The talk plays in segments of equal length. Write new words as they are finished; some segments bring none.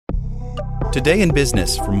Today in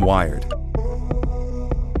Business from Wired.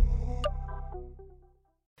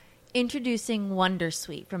 Introducing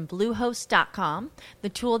Wondersuite from Bluehost.com, the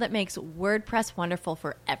tool that makes WordPress wonderful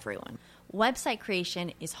for everyone. Website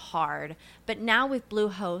creation is hard, but now with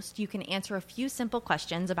Bluehost, you can answer a few simple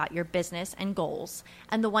questions about your business and goals,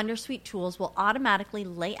 and the Wondersuite tools will automatically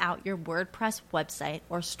lay out your WordPress website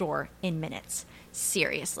or store in minutes.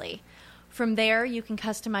 Seriously. From there, you can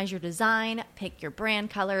customize your design, pick your brand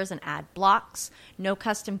colors, and add blocks. No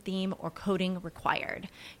custom theme or coding required.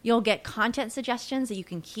 You'll get content suggestions that you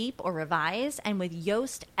can keep or revise, and with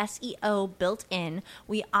Yoast SEO built in,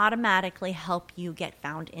 we automatically help you get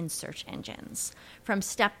found in search engines. From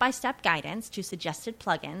step-by-step guidance to suggested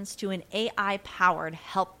plugins to an AI-powered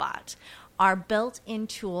help bot, our built-in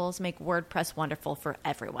tools make WordPress wonderful for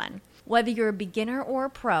everyone. Whether you're a beginner or a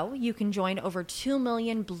pro, you can join over 2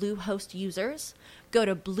 million Bluehost users. Go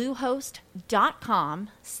to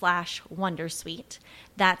bluehost.com/wondersuite.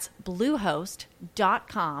 That's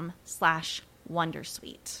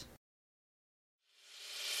bluehost.com/wondersuite.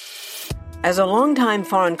 As a longtime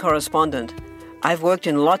foreign correspondent, I've worked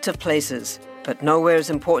in lots of places, but nowhere as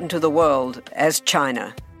important to the world as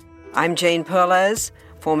China. I'm Jane Perlez,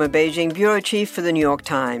 former Beijing bureau chief for the New York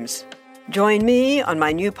Times. Join me on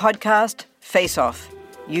my new podcast, Face Off,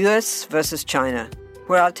 U.S. versus China,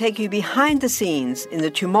 where I'll take you behind the scenes in the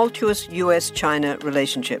tumultuous U.S.-China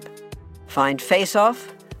relationship. Find Face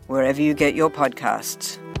Off wherever you get your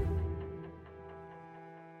podcasts.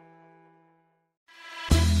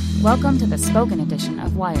 Welcome to the spoken edition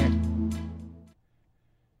of Wired.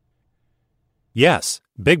 Yes,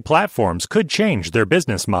 big platforms could change their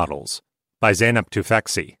business models. By Zeynep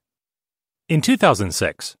Tufekci. In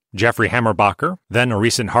 2006, Jeffrey Hammerbacher, then a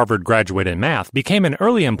recent Harvard graduate in math, became an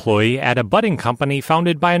early employee at a budding company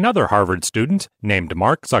founded by another Harvard student named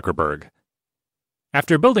Mark Zuckerberg.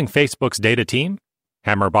 After building Facebook's data team,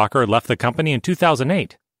 Hammerbacher left the company in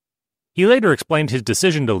 2008. He later explained his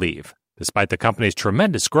decision to leave, despite the company's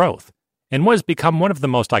tremendous growth, and what has become one of the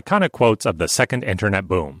most iconic quotes of the second internet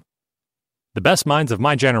boom. "The best minds of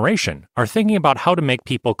my generation are thinking about how to make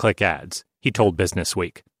people click ads," he told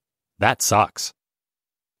Businessweek. That sucks.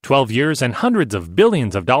 12 years and hundreds of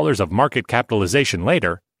billions of dollars of market capitalization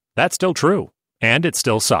later, that's still true, and it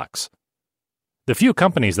still sucks. The few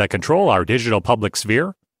companies that control our digital public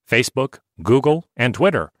sphere, Facebook, Google, and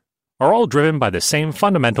Twitter, are all driven by the same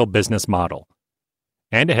fundamental business model.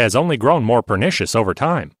 And it has only grown more pernicious over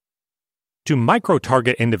time. To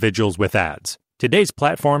micro-target individuals with ads, today's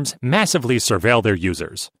platforms massively surveil their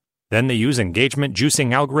users. Then they use engagement-juicing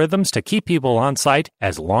algorithms to keep people on site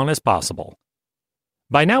as long as possible.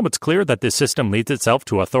 By now it's clear that this system leads itself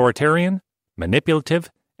to authoritarian, manipulative,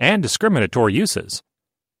 and discriminatory uses,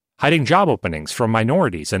 hiding job openings from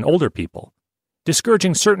minorities and older people,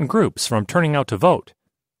 discouraging certain groups from turning out to vote,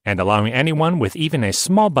 and allowing anyone with even a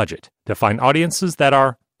small budget to find audiences that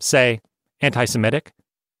are, say, anti-Semitic.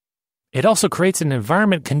 It also creates an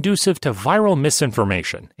environment conducive to viral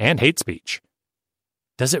misinformation and hate speech.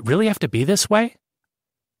 Does it really have to be this way?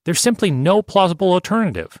 There's simply no plausible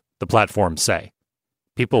alternative, the platforms say.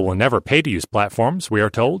 People will never pay to use platforms, we are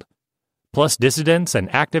told. Plus, dissidents and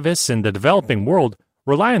activists in the developing world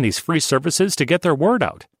rely on these free services to get their word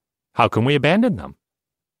out. How can we abandon them?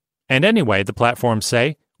 And anyway, the platforms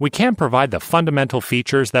say, we can't provide the fundamental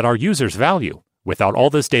features that our users value without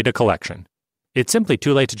all this data collection. It's simply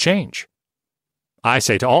too late to change. I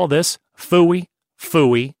say to all this, phooey,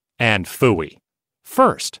 phooey, and phooey.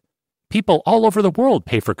 First, people all over the world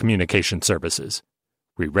pay for communication services.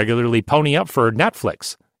 We regularly pony up for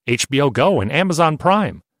Netflix, HBO Go, and Amazon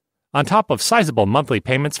Prime, on top of sizable monthly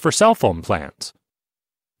payments for cell phone plans.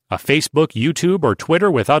 A Facebook, YouTube, or Twitter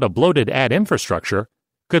without a bloated ad infrastructure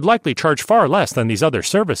could likely charge far less than these other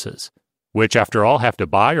services, which after all have to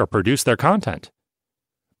buy or produce their content.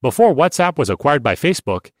 Before WhatsApp was acquired by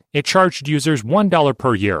Facebook, it charged users $1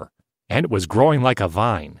 per year, and it was growing like a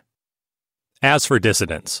vine. As for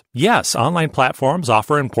dissidents, yes, online platforms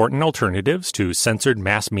offer important alternatives to censored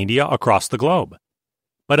mass media across the globe.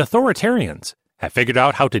 But authoritarians have figured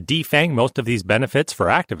out how to defang most of these benefits for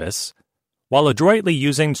activists, while adroitly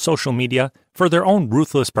using social media for their own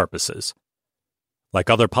ruthless purposes.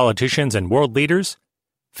 Like other politicians and world leaders,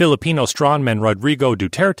 Filipino strongman Rodrigo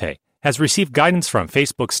Duterte has received guidance from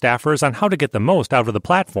Facebook staffers on how to get the most out of the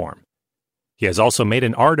platform. He has also made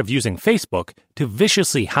an art of using Facebook to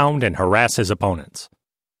viciously hound and harass his opponents.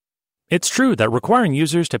 It's true that requiring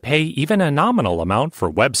users to pay even a nominal amount for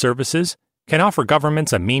web services can offer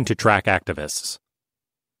governments a mean to track activists.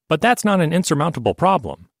 But that's not an insurmountable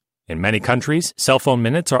problem. In many countries, cell phone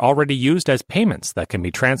minutes are already used as payments that can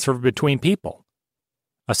be transferred between people.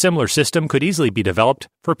 A similar system could easily be developed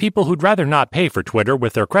for people who'd rather not pay for Twitter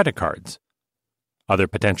with their credit cards. Other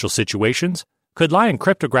potential situations could lie in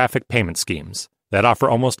cryptographic payment schemes that offer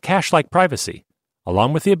almost cash-like privacy,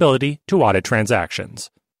 along with the ability to audit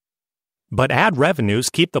transactions. But ad revenues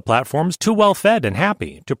keep the platforms too well-fed and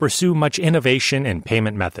happy to pursue much innovation in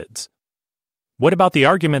payment methods. What about the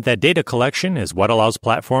argument that data collection is what allows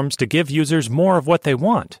platforms to give users more of what they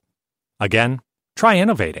want? Again, try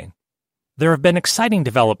innovating. There have been exciting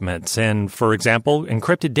developments in, for example,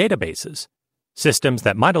 encrypted databases, systems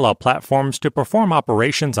that might allow platforms to perform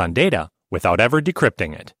operations on data without ever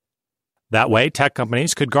decrypting it. That way, tech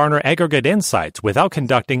companies could garner aggregate insights without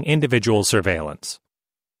conducting individual surveillance.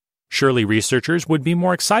 Surely researchers would be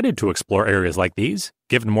more excited to explore areas like these,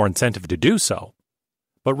 given more incentive to do so.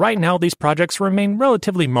 But right now, these projects remain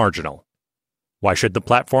relatively marginal. Why should the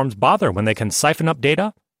platforms bother when they can siphon up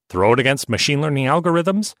data, throw it against machine learning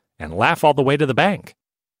algorithms, and laugh all the way to the bank?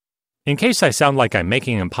 In case I sound like I'm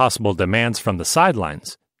making impossible demands from the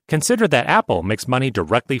sidelines, consider that Apple makes money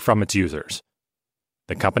directly from its users.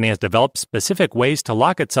 The company has developed specific ways to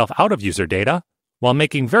lock itself out of user data while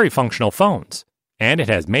making very functional phones, and it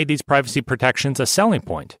has made these privacy protections a selling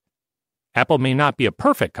point. Apple may not be a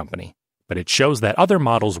perfect company, but it shows that other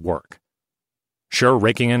models work. Sure,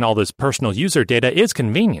 raking in all this personal user data is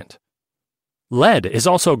convenient. Lead is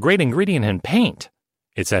also a great ingredient in paint.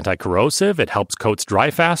 It's anti-corrosive, it helps coats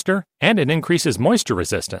dry faster, and it increases moisture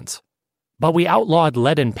resistance. But we outlawed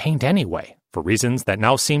lead in paint anyway, for reasons that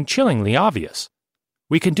now seem chillingly obvious.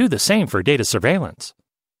 We can do the same for data surveillance.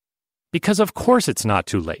 Because of course it's not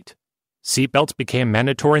too late. Seatbelts became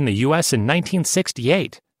mandatory in the US in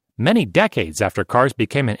 1968, many decades after cars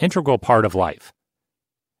became an integral part of life.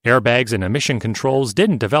 Airbags and emission controls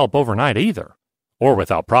didn't develop overnight either, or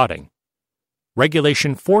without prodding.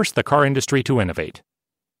 Regulation forced the car industry to innovate.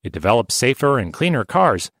 It developed safer and cleaner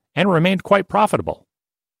cars and remained quite profitable.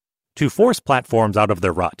 To force platforms out of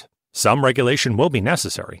their rut, some regulation will be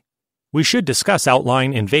necessary. We should discuss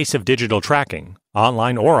outlawing invasive digital tracking,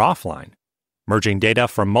 online or offline, merging data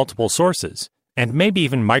from multiple sources, and maybe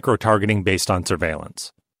even micro-targeting based on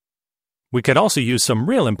surveillance. We could also use some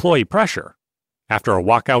real employee pressure. After a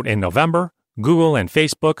walkout in November, Google and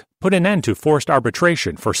Facebook put an end to forced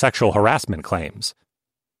arbitration for sexual harassment claims.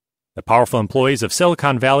 The powerful employees of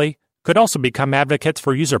Silicon Valley could also become advocates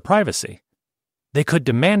for user privacy. They could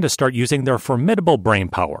demand to start using their formidable brain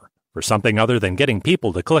power for something other than getting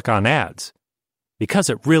people to click on ads. Because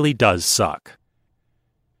it really does suck.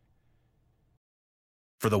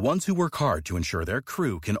 For the ones who work hard to ensure their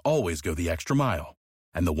crew can always go the extra mile,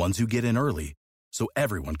 and the ones who get in early so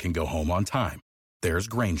everyone can go home on time, there's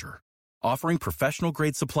Grainger, offering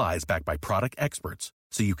professional-grade supplies backed by product experts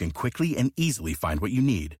so you can quickly and easily find what you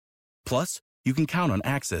need. Plus, you can count on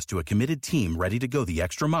access to a committed team ready to go the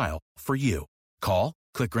extra mile for you. Call,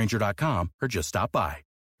 click Grainger.com, or just stop by.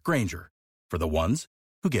 Grainger, for the ones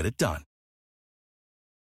who get it done.